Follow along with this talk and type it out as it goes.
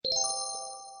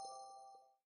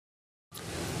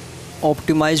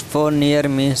optimized for near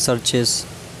me searches.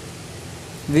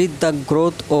 With the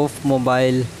growth of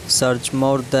mobile search,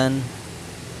 more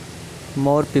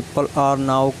people are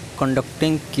now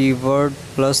conducting keyword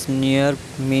plus near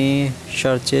me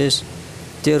searches.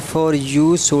 Therefore,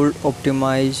 you should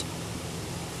optimize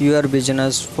your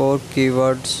business for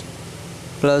keywords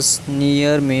plus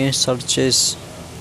near me searches.